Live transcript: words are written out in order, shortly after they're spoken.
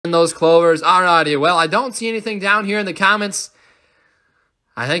in those clovers. Alrighty, well, I don't see anything down here in the comments.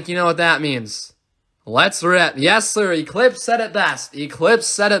 I think you know what that means. Let's rip. Yes, sir. Eclipse said it best. Eclipse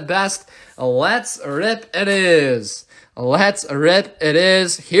said it best. Let's rip it is. Let's rip it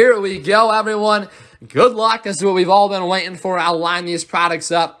is. Here we go, everyone. Good luck. This is what we've all been waiting for. I'll line these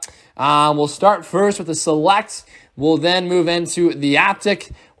products up. We'll start first with the select. We'll then move into the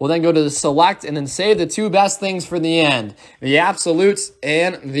optic. We'll then go to the select and then save the two best things for the end. The absolutes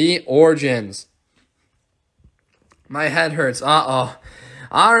and the origins. My head hurts. Uh-oh.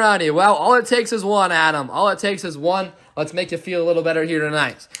 Alrighty, well, all it takes is one, Adam. All it takes is one. Let's make you feel a little better here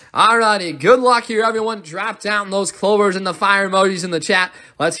tonight. Alrighty, good luck here, everyone. Drop down those clovers and the fire emojis in the chat.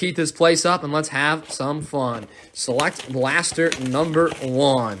 Let's heat this place up and let's have some fun. Select blaster number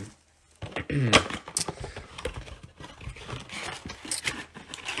 1.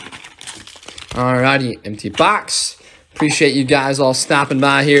 Alrighty, empty box. Appreciate you guys all stopping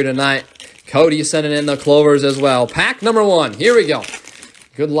by here tonight. Cody sending in the clovers as well. Pack number 1, here we go.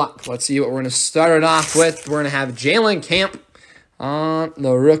 Good luck. Let's see what we're going to start it off with. We're going to have Jalen Camp on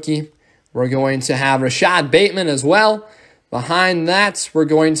the rookie. We're going to have Rashad Bateman as well. Behind that, we're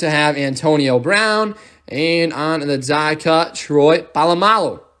going to have Antonio Brown. And on the die cut, Troy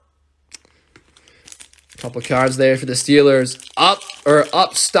Polamalu. Couple cards there for the Steelers. Up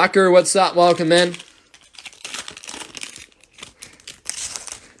Stucker. What's up? Welcome in.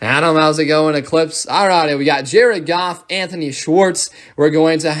 Adam, how's it going, Eclipse? All right, we got Jared Goff, Anthony Schwartz. We're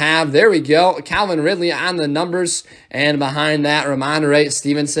going to have, there we go, Calvin Ridley on the numbers. And behind that, Ramondre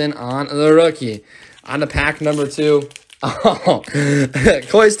Stevenson on the rookie. On to pack number 2. Oh,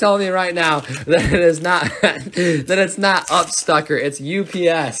 Coy's telling me right now that it is not, that it's not Up Stucker. It's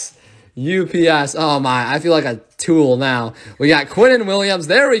UPS. UPS. Oh, my. I feel like a tool now. We got Quinnen Williams.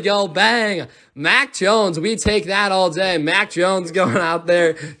 There we go. Bang. Mac Jones, we take that all day. Mac Jones going out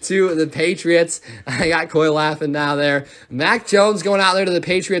there to the Patriots. I got Coy laughing now there. Mac Jones going out there to the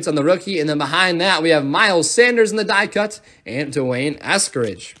Patriots on the rookie. And then behind that, we have Miles Sanders in the die cut and Dwayne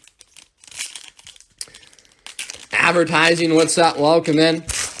Eskridge. Advertising, what's up? Welcome in.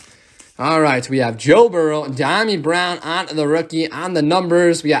 All right, we have Joe Burrow, Dami Brown on the rookie. On the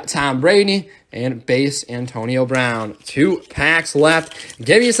numbers, we got Tom Brady and base Antonio Brown. 2 packs left.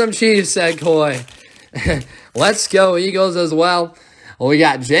 Give me some Chiefs, said Coy. Let's go Eagles as well. We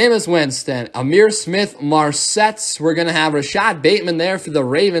got Jameis Winston, Amir Smith, Marsetts. We're going to have Rashad Bateman there for the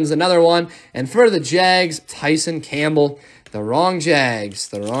Ravens, another one. And for the Jags, Tyson Campbell. The wrong Jags.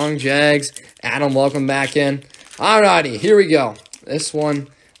 The wrong Jags. Adam, welcome back in. All righty, here we go. This one.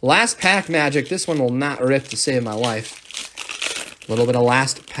 Last pack magic. This one will not rip to save my life. A little bit of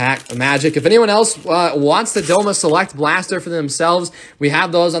last pack magic. If anyone else wants the Doma Select Blaster for themselves, we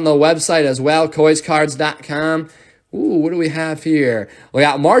have those on the website as well, coyscards.com. Ooh, what do we have here? We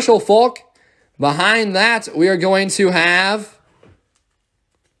got Marshall Faulk. Behind that, we are going to have,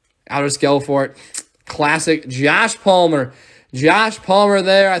 I'll just go for it, classic Josh Palmer. Josh Palmer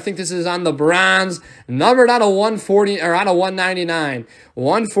there. I think this is on the bronze. Numbered out of 140 or out of 199.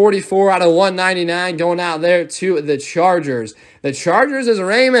 144 out of 199 going out there to the Chargers. The Chargers is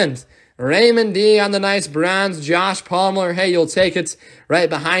Raymond. Raymond D on the nice bronze. Josh Palmer. Hey, you'll take it. Right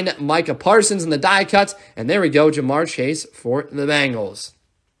behind it, Micah Parsons in the die cut. And there we go, Jamar Chase for the Bengals.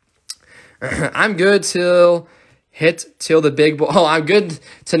 I'm good till the big boy. Oh, I'm good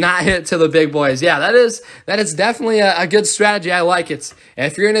to not hit till the big boys. Yeah, that is definitely a good strategy. I like it.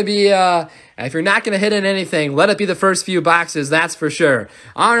 If you're gonna be if you're not gonna hit in anything, let it be the first few boxes. That's for sure.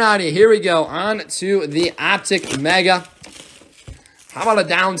 Alrighty, here we go. On to the Optic Mega. How about a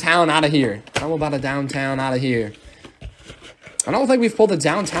downtown out of here? How about a downtown out of here? I don't think we've pulled a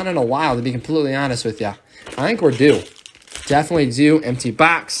downtown in a while, to be completely honest with you. I think we're due. Definitely due. Empty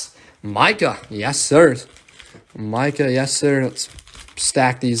box. Micah, yes sir. Micah, yes, sir. Let's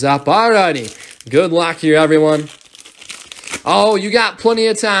stack these up. Alrighty. Good luck here, everyone. Oh, you got plenty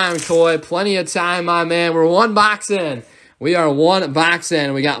of time, Coy. Plenty of time, my man. We're 1 box in. We are 1 box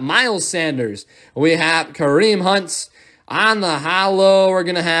in. We got Miles Sanders. We have Kareem Hunt. On the hollow, we're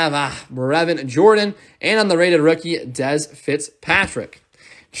going to have Brevin Jordan. And on the rated rookie, Dez Fitzpatrick.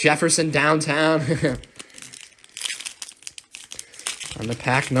 Jefferson downtown. On the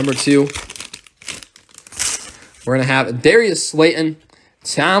pack number 2. We're going to have Darius Slayton,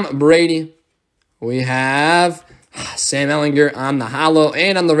 Tom Brady. We have Sam Ehlinger on the hollow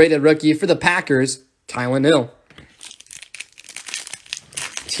and on the rated rookie for the Packers, Tylen Hill.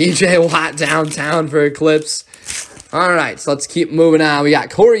 TJ Watt downtown for Eclipse. All right, so let's keep moving on. We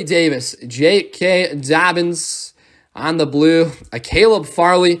got Corey Davis, J.K. Dobbins on the blue, Caleb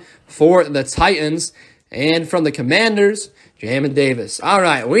Farley for the Titans. And from the Commanders, Jamin Davis. All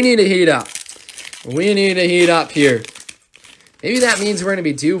right, we need to heat up. We need to heat up here. Maybe that means we're going to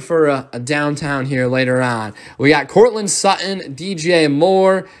be due for a downtown here later on. We got Cortland Sutton, DJ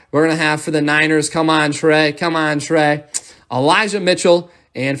Moore. We're going to have for the Niners, come on, Trey. Come on, Trey. Elijah Mitchell.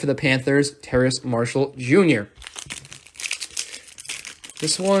 And for the Panthers, Terrace Marshall Jr.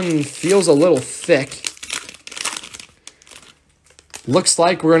 This one feels a little thick. Looks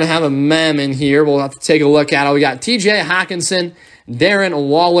like we're going to have a mem in here. We'll have to take a look at it. We got TJ Hawkinson, Darren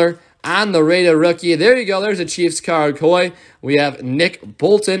Waller on the rated rookie. There you go. There's a Chiefs card, Coy. We have Nick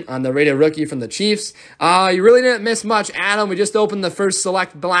Bolton on the rated rookie from the Chiefs. You really didn't miss much, Adam. We just opened the first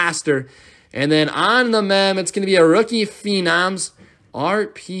select blaster. And then on the mem, it's going to be a rookie phenoms,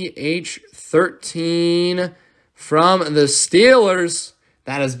 RPH 13 from the Steelers.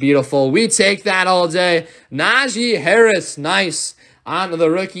 That is beautiful. We take that all day. Najee Harris, nice. On the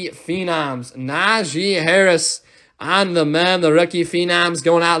rookie phenoms. Najee Harris on the mem. The rookie phenoms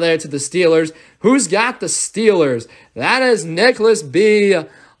going out there to the Steelers. Who's got the Steelers? That is Nicholas B.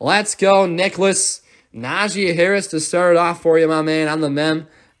 Let's go, Nicholas. Najee Harris to start it off for you, my man, on the mem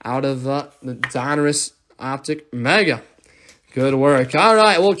out of the Donruss Optic Mega. Good work. All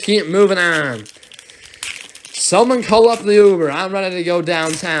right, we'll keep moving on. Someone call up the Uber. I'm ready to go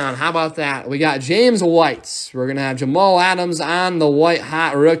downtown. How about that? We got James White. We're going to have Jamal Adams on the white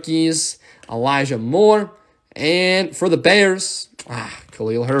hot rookies. Elijah Moore. And for the Bears,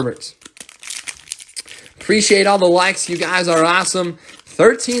 Khalil Herbert. Appreciate all the likes. You guys are awesome.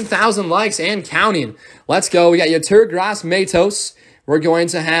 13,000 likes and counting. Let's go. We got Yetur Gross-Matos. We're going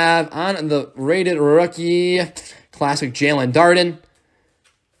to have on the rated rookie, classic Jalen Darden.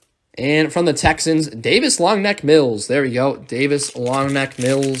 And from the Texans, Davis Longneck Mills. There we go. Davis Longneck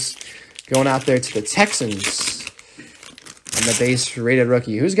Mills going out there to the Texans. On the base rated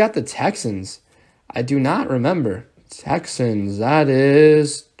rookie. Who's got the Texans? I do not remember. Texans, that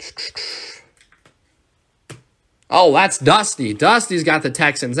is... Oh, that's Dusty. Dusty's got the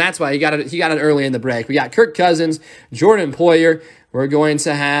Texans. That's why he got it early in the break. We got Kirk Cousins, Jordan Poyer. We're going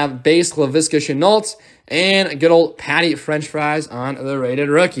to have base LaVisca Chenault and good old Patty French fries on the rated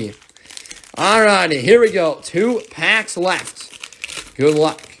rookie. All righty, here we go. 2 packs left. Good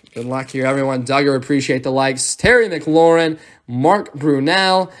luck. Good luck here, everyone. Duggar, appreciate the likes. Terry McLaurin, Mark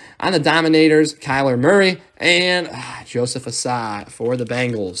Brunell on the Dominators, Kyler Murray, and Joseph Assad for the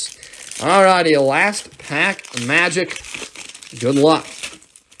Bengals. All righty, last pack magic. Good luck.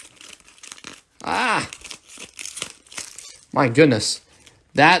 My goodness.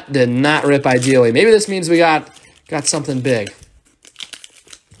 That did not rip ideally. Maybe this means we got something big.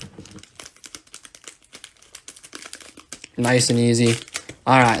 Nice and easy.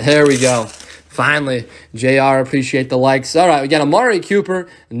 All right, there we go. Finally, JR, appreciate the likes. All right, we got Amari Cooper,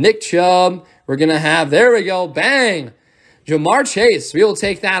 Nick Chubb. We're going to have, there we go, bang. Jamar Chase, we will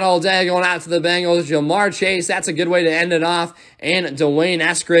take that all day going out to the Bengals. Jamar Chase, that's a good way to end it off. And Dwayne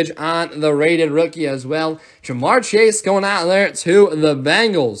Eskridge on the rated rookie as well. Jamar Chase going out there to the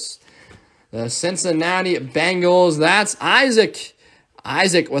Bengals. The Cincinnati Bengals, that's Isaac.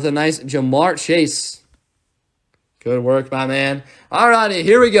 Isaac with a nice Jamar Chase. Good work, my man. All righty,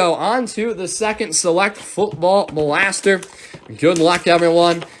 here we go. On to the second select football blaster. Good luck,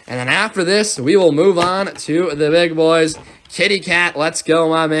 everyone. And then after this, we will move on to the big boys. Kitty Cat, let's go,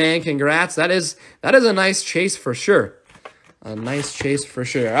 my man. Congrats. That is a nice chase for sure. A nice chase for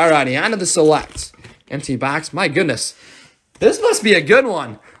sure. All righty, on to the select. Empty box. My goodness. This must be a good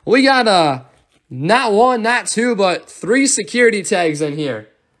one. We got not 1, not 2, but 3 security tags in here.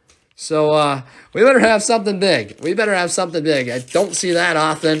 So we better have something big. We better have something big. I don't see that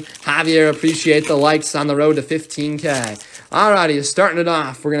often. Javier, appreciate the likes on the road to 15K. Alrighty, starting it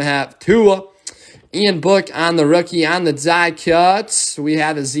off. We're going to have Tua, Ian Book on the rookie on the die cuts. We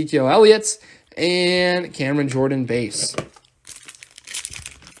have Ezekiel Elliott and Cameron Jordan base.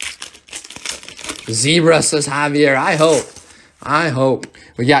 Zebra, says Javier. I hope.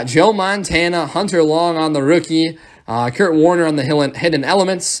 We got Joe Montana, Hunter Long on the rookie. Kurt Warner on the Hidden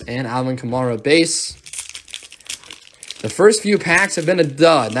Elements, and Alvin Kamara base. The first few packs have been a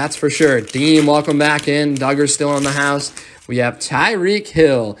dud, that's for sure. Dean, welcome back in. Duggar's still in the house. We have Tyreek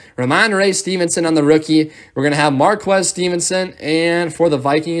Hill, Ramondre Stevenson on the rookie. We're going to have Marquez Stevenson, and for the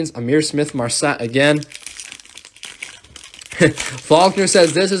Vikings, Amir Smith-Marset again. Faulkner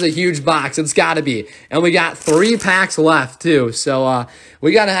says this is a huge box. It's got to be. And we got 3 packs left, too. So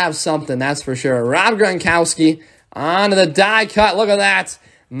we got to have something, that's for sure. Rob Gronkowski. On to the die cut. Look at that.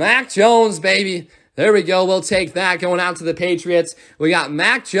 Mac Jones, baby. There we go. We'll take that going out to the Patriots. We got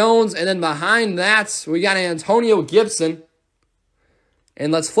Mac Jones, and then behind that, we got Antonio Gibson.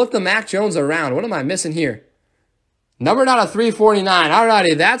 And let's flip the Mac Jones around. What am I missing here? Numbered out of 349.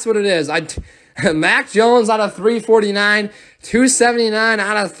 Alrighty, that's what it is. Mac Jones out of 349. 279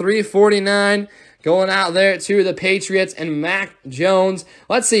 out of 349. Going out there to the Patriots and Mac Jones.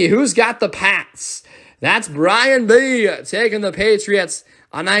 Let's see, who's got the Pats? That's Brian B. taking the Patriots.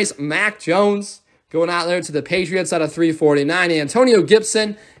 A nice Mac Jones going out there to the Patriots out of 349. Antonio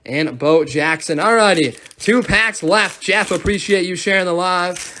Gibson and Bo Jackson. Alrighty, 2 packs left. Jeff, appreciate you sharing the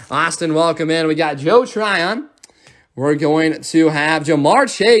live. Austin, welcome in. We got Joe Tryon. We're going to have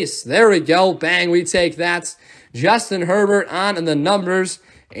Jamar Chase. There we go. Bang, we take that. Justin Herbert on the numbers.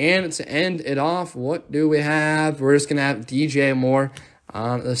 And to end it off, what do we have? We're just going to have DJ Moore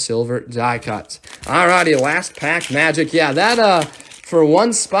on the silver die cut. Alrighty, last pack magic. Yeah, that for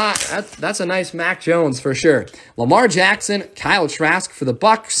one spot, that's a nice Mac Jones for sure. Lamar Jackson, Kyle Trask for the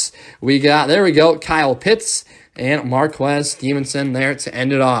Bucks. We got, there we go, Kyle Pitts and Marquez Stevenson there to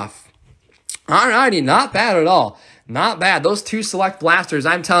end it off. Alrighty, not bad at all. Not bad. Those 2 select blasters,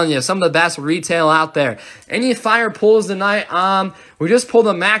 I'm telling you, some of the best retail out there. Any fire pulls tonight? We just pulled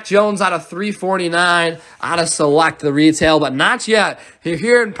a Mac Jones out of 349 out of select the retail, but not yet. You're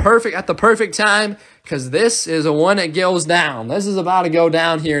here in at the perfect time because this is a one that goes down. This is about to go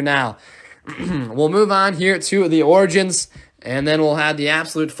down here now. We'll move on here to the Origins, and then we'll have the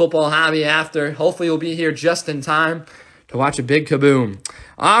Absolute Football Hobby after. Hopefully you'll be here just in time to watch a big kaboom.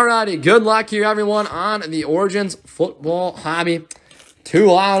 Alrighty, good luck here, everyone, on the Origins Football Hobby. 2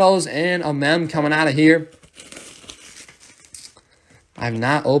 autos and a mem coming out of here. I've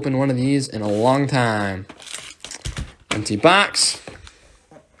not opened one of these in a long time. Empty box.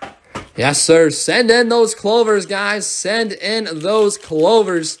 Yes, sir. Send in those clovers, guys. Send in those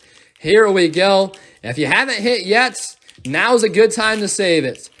clovers. Here we go. If you haven't hit yet, now's a good time to save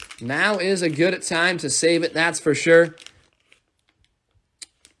it. Now is a good time to save it, that's for sure.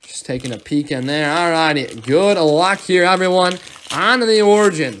 Just taking a peek in there. Alrighty, good luck here, everyone. On to the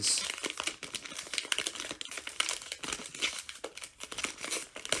Origins.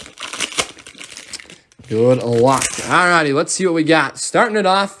 Good luck. Alrighty, let's see what we got. Starting it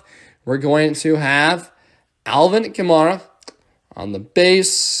off, we're going to have Alvin Kamara on the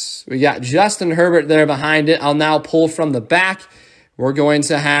base. We got Justin Herbert there behind it. I'll now pull from the back. We're going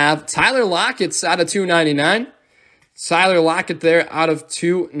to have Tyler Lockett out of 299. Tyler Lockett there out of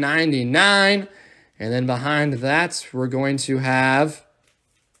 299. And then behind that, we're going to have,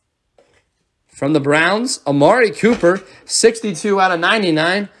 from the Browns, Amari Cooper, 62 out of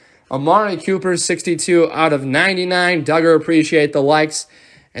 99. Amari Cooper, 62 out of 99. Duggar, appreciate the likes.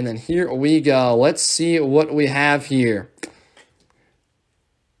 And then here we go. Let's see what we have here.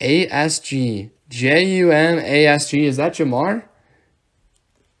 ASG. J-U-M-A-S-G. Is that Jamar?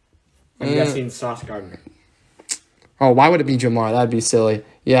 I'm guessing Sauce Gardner. Oh, why would it be Jamar? That'd be silly.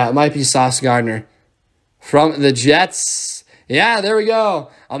 Yeah, it might be Sauce Gardner. From the Jets. Yeah, there we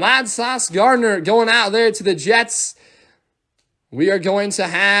go. Ahmad Sauce Gardner going out there to the Jets. We are going to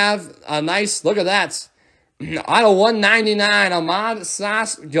have a nice, look at that. Out of 199, Ahmad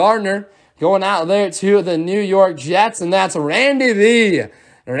Sauce Gardner going out there to the New York Jets. And that's Randy B.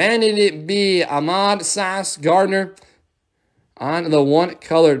 Randy B. Ahmad Sauce Gardner on the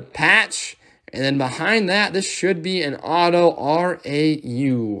one-colored patch. And then behind that, this should be an auto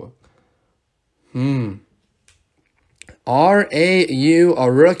R-A-U. R-A-U,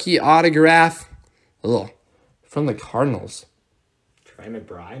 a rookie autograph. Ugh, from the Cardinals. Trey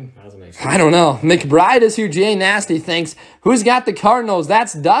McBride? That doesn't make sense. I don't know. McBride is who Jay Nasty thinks. Who's got the Cardinals?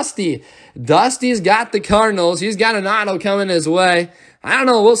 That's Dusty. Dusty's got the Cardinals. He's got an auto coming his way. I don't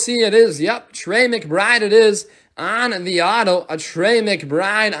know. We'll see. It is. Yep, Trey McBride it is on the auto. A Trey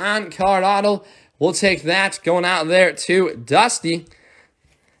McBride on card auto. We'll take that going out there to Dusty.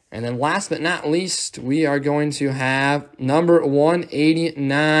 And then last but not least, we are going to have number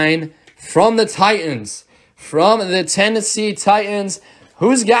 189 from the Titans. From the Tennessee Titans.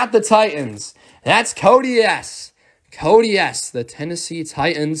 Who's got the Titans? That's Cody S. Cody S. The Tennessee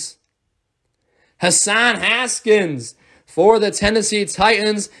Titans. Hassan Haskins for the Tennessee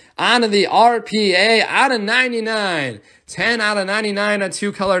Titans on the RPA out of 99. 10 out of 99, a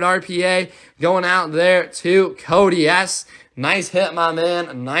two-colored RPA going out there to Cody S. Nice hit, my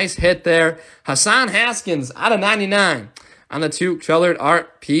man. Nice hit there. Hassan Haskins out of 99 on the two-colored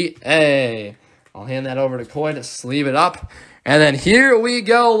RPA. I'll hand that over to Coy to sleeve it up. And then here we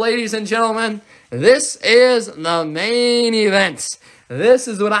go, ladies and gentlemen. This is the main event. This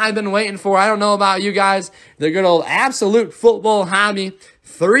is what I've been waiting for. I don't know about you guys. The good old Absolute Football Hobby.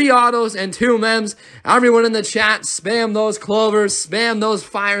 3 autos and 2 mems. Everyone in the chat, spam those clovers, spam those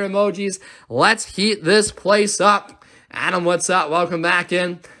fire emojis. Let's heat this place up. Adam, what's up? Welcome back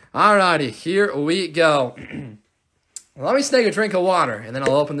in. Alrighty, here we go. Let me take a drink of water, and then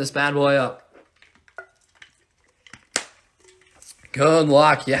I'll open this bad boy up. Good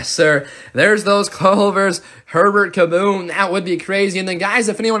luck. Yes, sir. There's those Clovers. Herbert Kaboom. That would be crazy. And then, guys,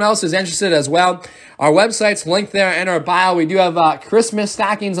 if anyone else is interested as well, our website's linked there in our bio. We do have Christmas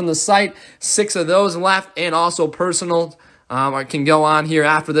stockings on the site. 6 of those left, and also personal can go on here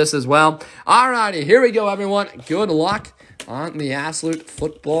after this as well. All righty. Here we go, everyone. Good luck on the Absolute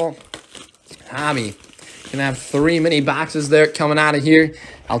Football Hobby. Gonna have 3 mini boxes there coming out of here.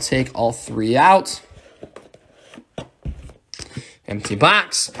 I'll take all 3 out. Empty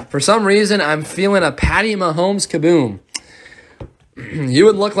box. For some reason, I'm feeling a Patty Mahomes Kaboom. You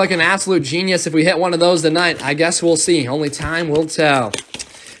would look like an absolute genius if we hit one of those tonight. I guess we'll see. Only time will tell.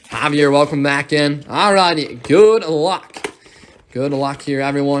 Javier, welcome back in. All righty. Good luck. Good luck here,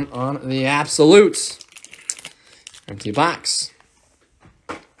 everyone, on the Absolutes. Empty box.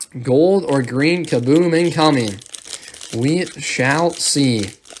 Gold or green Kaboom incoming. We shall see.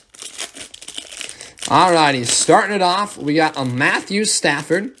 Alrighty, starting it off, we got a Matthew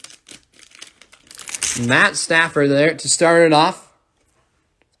Stafford. Matt Stafford there to start it off.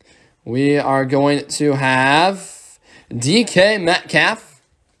 We are going to have DK Metcalf.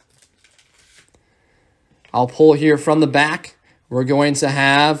 I'll pull here from the back. We're going to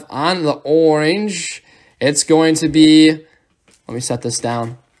have on the orange, it's going to be, let me set this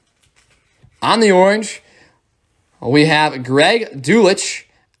down. On the orange, we have Greg Dulcich.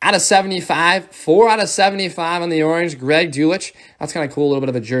 Out of 75, 4 out of 75 on the orange. Greg Dulcich. That's kind of cool, a little bit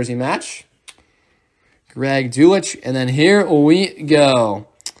of a jersey match. Greg Dulcich. And then here we go.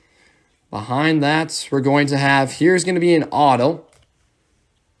 Behind that, we're going to have, here's going to be an auto.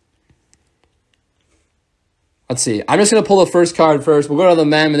 Let's see. I'm just going to pull the first card first. We'll go to the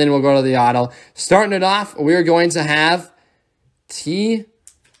mem, and then we'll go to the auto. Starting it off, we're going to have TSJ.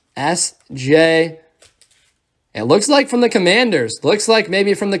 It looks like from the Commanders. Looks like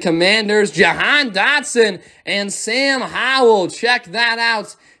maybe from the Commanders. Jahan Dotson and Sam Howell. Check that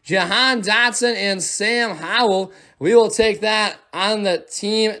out. Jahan Dotson and Sam Howell. We will take that on the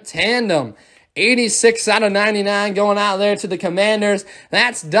team tandem. 86 out of 99 going out there to the Commanders.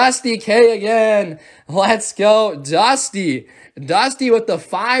 That's Dusty K again. Let's go, Dusty. Dusty with the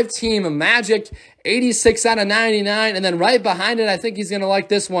 5-team Magic. 86 out of 99. And then right behind it, I think he's going to like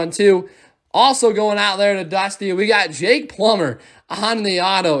this one too. Also going out there to Dusty, we got Jake Plummer on the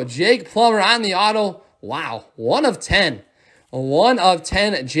auto. Jake Plummer on the auto. Wow, 1 of 10. 1 of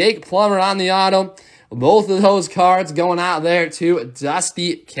 10, Jake Plummer on the auto. Both of those cards going out there to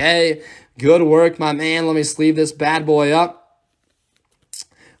Dusty K. Good work, my man. Let me sleeve this bad boy up.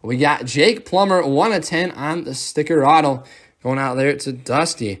 We got Jake Plummer, 1 of 10 on the sticker auto. Going out there to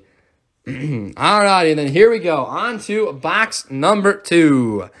Dusty. Alrighty, then here we go. On to box number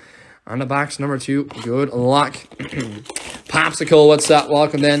 2. On to box number 2. Good luck. Popsicle, what's up?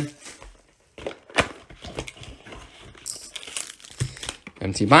 Welcome in.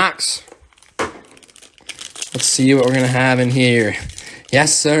 Empty box. Let's see what we're going to have in here.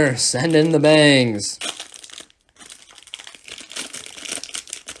 Yes, sir. Send in the bangs.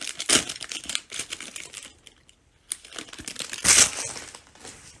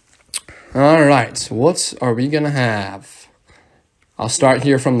 All right. What are we going to have? I'll start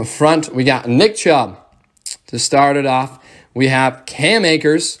here from the front. We got Nick Chubb to start it off. We have Cam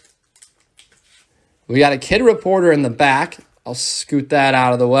Akers. We got a Kid Reporter in the back. I'll scoot that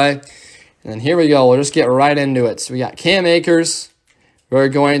out of the way. And then here we go. We'll just get right into it. So we got Cam Akers. We're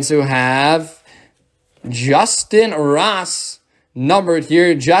going to have Justin Ross numbered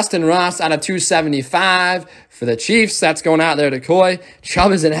here. Justin Ross out of 275 for the Chiefs. That's going out there to Coy.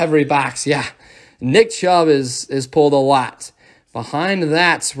 Chubb is in every box. Yeah. Nick Chubb is pulled a lot. Behind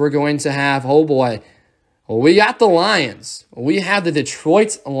that, we're going to have, oh boy, we got the Lions. We have the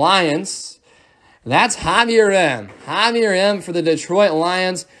Detroit Lions. That's Javier M. Javier M for the Detroit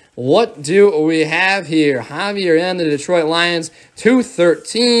Lions. What do we have here? Javier M, the Detroit Lions,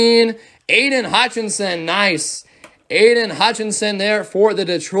 213. Aiden Hutchinson, nice. Aiden Hutchinson there for the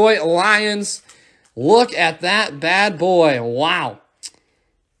Detroit Lions. Look at that bad boy. Wow.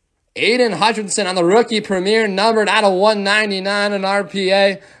 Aiden Hutchinson on the rookie premier, numbered out of 199 in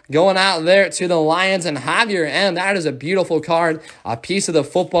RPA. Going out there to the Lions and Javier M. That is a beautiful card. A piece of the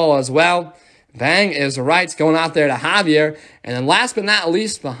football as well. Bang is right. Going out there to Javier. And then last but not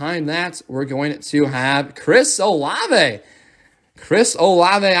least, behind that, we're going to have Chris Olave. Chris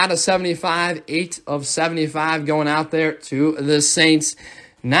Olave out of 75. 8 of 75 going out there to the Saints.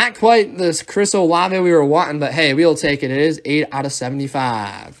 Not quite this Chris Olave we were wanting, but hey, we'll take it. It is 8 out of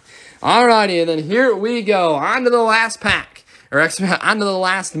 75. Alrighty, and then here we go. On to the last pack. Or actually, on to the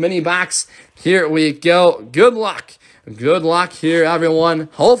last mini box. Here we go. Good luck Good luck here, everyone.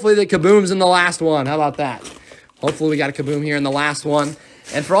 Hopefully the kaboom's in the last one. How about that? Hopefully we got a kaboom here in the last one.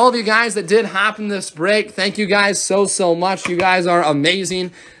 And for all of you guys that did hop in this break, thank you guys so much. You guys are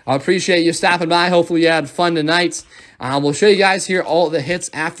amazing. I appreciate you stopping by. Hopefully you had fun tonight. We'll show you guys here all the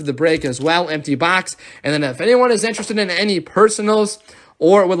hits after the break as well. Empty box. And then if anyone is interested in any personals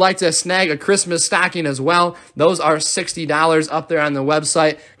or would like to snag a Christmas stocking as well, those are $60 up there on the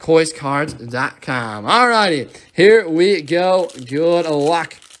website, koiscards.com. Alrighty, here we go. Good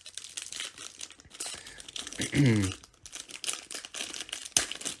luck.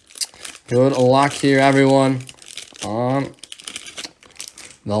 Good luck here, everyone, on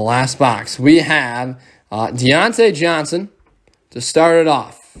the last box. We have Deontay Johnson to start it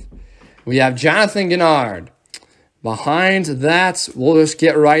off. We have Jonathan Gennard. Behind that, we'll just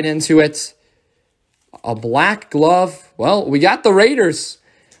get right into it. A black glove. Well, we got the Raiders.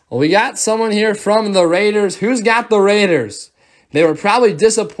 We got someone here from the Raiders. Who's got the Raiders? They were probably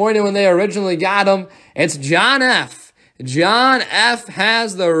disappointed when they originally got them. It's John F. John F.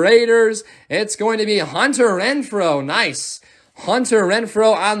 has the Raiders. It's going to be Hunter Renfrow. Nice. Hunter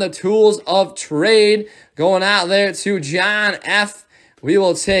Renfrow on the tools of trade. Going out there to John F. We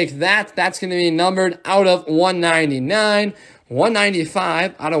will take that. That's going to be numbered out of 199.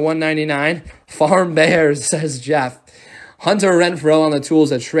 195 out of 199. Farm Bears, says Jeff. Hunter Renfrow on the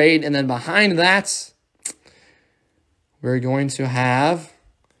tools of trade. And then behind that, we're going to have,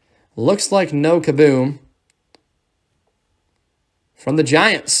 looks like no kaboom, from the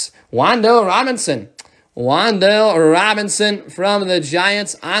Giants, Wan'Dale Robinson. Wan'Dale Robinson from the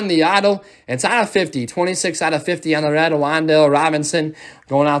Giants on the auto. It's out of 50. 26 out of 50 on the red. Wan'Dale Robinson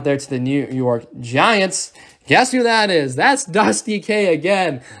going out there to the New York Giants. Guess who that is? That's Dusty K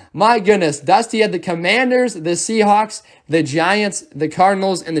again. My goodness. Dusty had the Commanders, the Seahawks, the Giants, the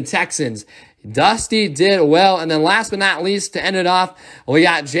Cardinals, and the Texans. Dusty did well. And then last but not least, to end it off, we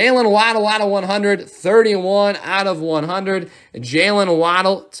got Jalen Waddle out of 100, 31 out of 100. Jalen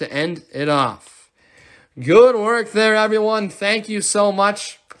Waddle to end it off. Good work there, everyone. Thank you so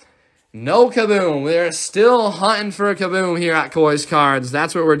much. No kaboom. We're still hunting for a kaboom here at Kois Cards.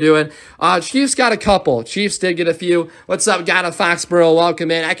 That's what we're doing. Chiefs got a couple. Chiefs did get a few. What's up, guy of Foxborough?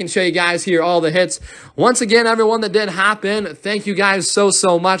 Welcome in. I can show you guys here all the hits. Once again, everyone that did hop in, thank you guys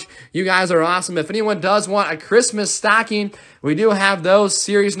so much. You guys are awesome. If anyone does want a Christmas stocking, we do have those.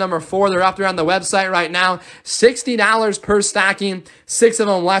 Series number 4. They're up there on the website right now. $60 per stocking. 6 of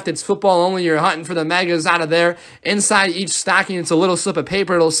them left. It's football only. You're hunting for the megas out of there. Inside each stocking, it's a little slip of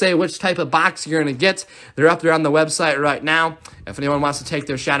paper. It'll say which type of box you're going to get. They're up there on the website right now. If anyone wants to take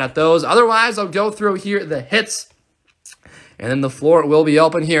their shot at those. Otherwise, I'll go through here the hits. And then the floor will be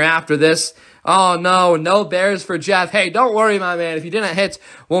open here after this. Oh, no Bears for Jeff. Hey, don't worry, my man. If you didn't hit,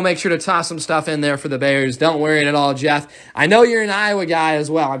 we'll make sure to toss some stuff in there for the Bears. Don't worry at all, Jeff. I know you're an Iowa guy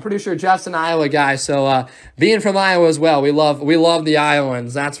as well. I'm pretty sure Jeff's an Iowa guy. So being from Iowa as well, we love the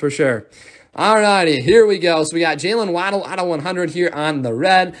Iowans. That's for sure. Alrighty, here we go. So we got Jalen Waddle out of 100 here on the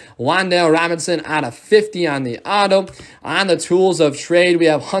red. Wan'Dale Robinson out of 50 on the auto. On the tools of trade, we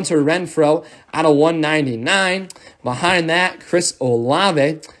have Hunter Renfrow out of 199. Behind that, Chris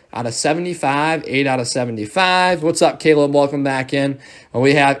Olave out of 75, 8 out of 75. What's up, Caleb? Welcome back in. And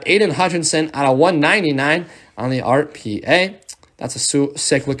we have Aiden Hutchinson out of 199 on the RPA. That's a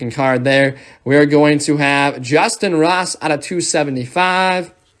sick-looking card there. We are going to have Justin Ross out of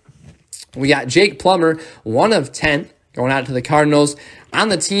 275. We got Jake Plummer, 1 of 10, going out to the Cardinals. On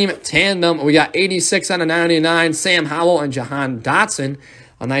the team tandem, we got 86 out of 99, Sam Howell and Jahan Dotson.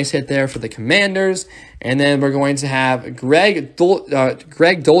 A nice hit there for the Commanders. And then we're going to have Greg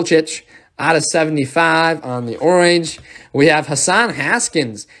Dulcich out of 75 on the orange. We have Hassan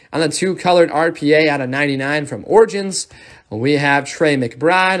Haskins on the 2-colored RPA out of 99 from Origins. We have Trey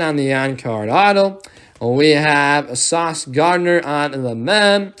McBride on the on-card auto. We have Sauce Gardner on the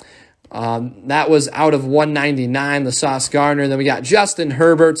mem. That was out of 199, the Sauce Gardner. Then we got Justin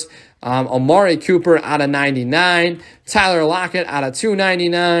Herbert, Amari Cooper out of 99, Tyler Lockett out of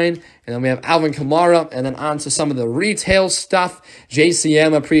 299, and then we have Alvin Kamara, and then on to some of the retail stuff.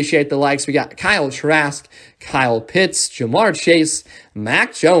 JCM, appreciate the likes. We got Kyle Trask, Kyle Pitts, Jamar Chase,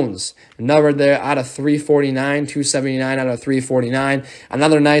 Mac Jones, numbered there out of 349, 279 out of 349.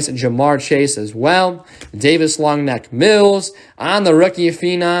 Another nice Jamar Chase as well. Davis Longneck Mills. On the rookie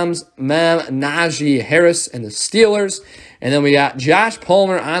phenoms, Najee Harris and the Steelers. And then we got Josh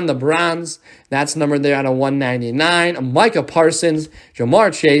Palmer on the Browns. That's numbered there out of 199. Micah Parsons,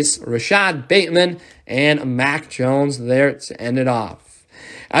 Jamar Chase, Rashad Bateman, and Mac Jones there to end it off.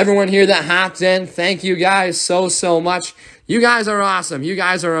 Everyone here that hopped in, thank you guys so much. You guys are awesome. You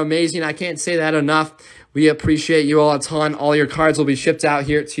guys are amazing. I can't say that enough. We appreciate you all a ton. All your cards will be shipped out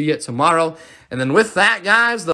here to you tomorrow. And then with that, guys,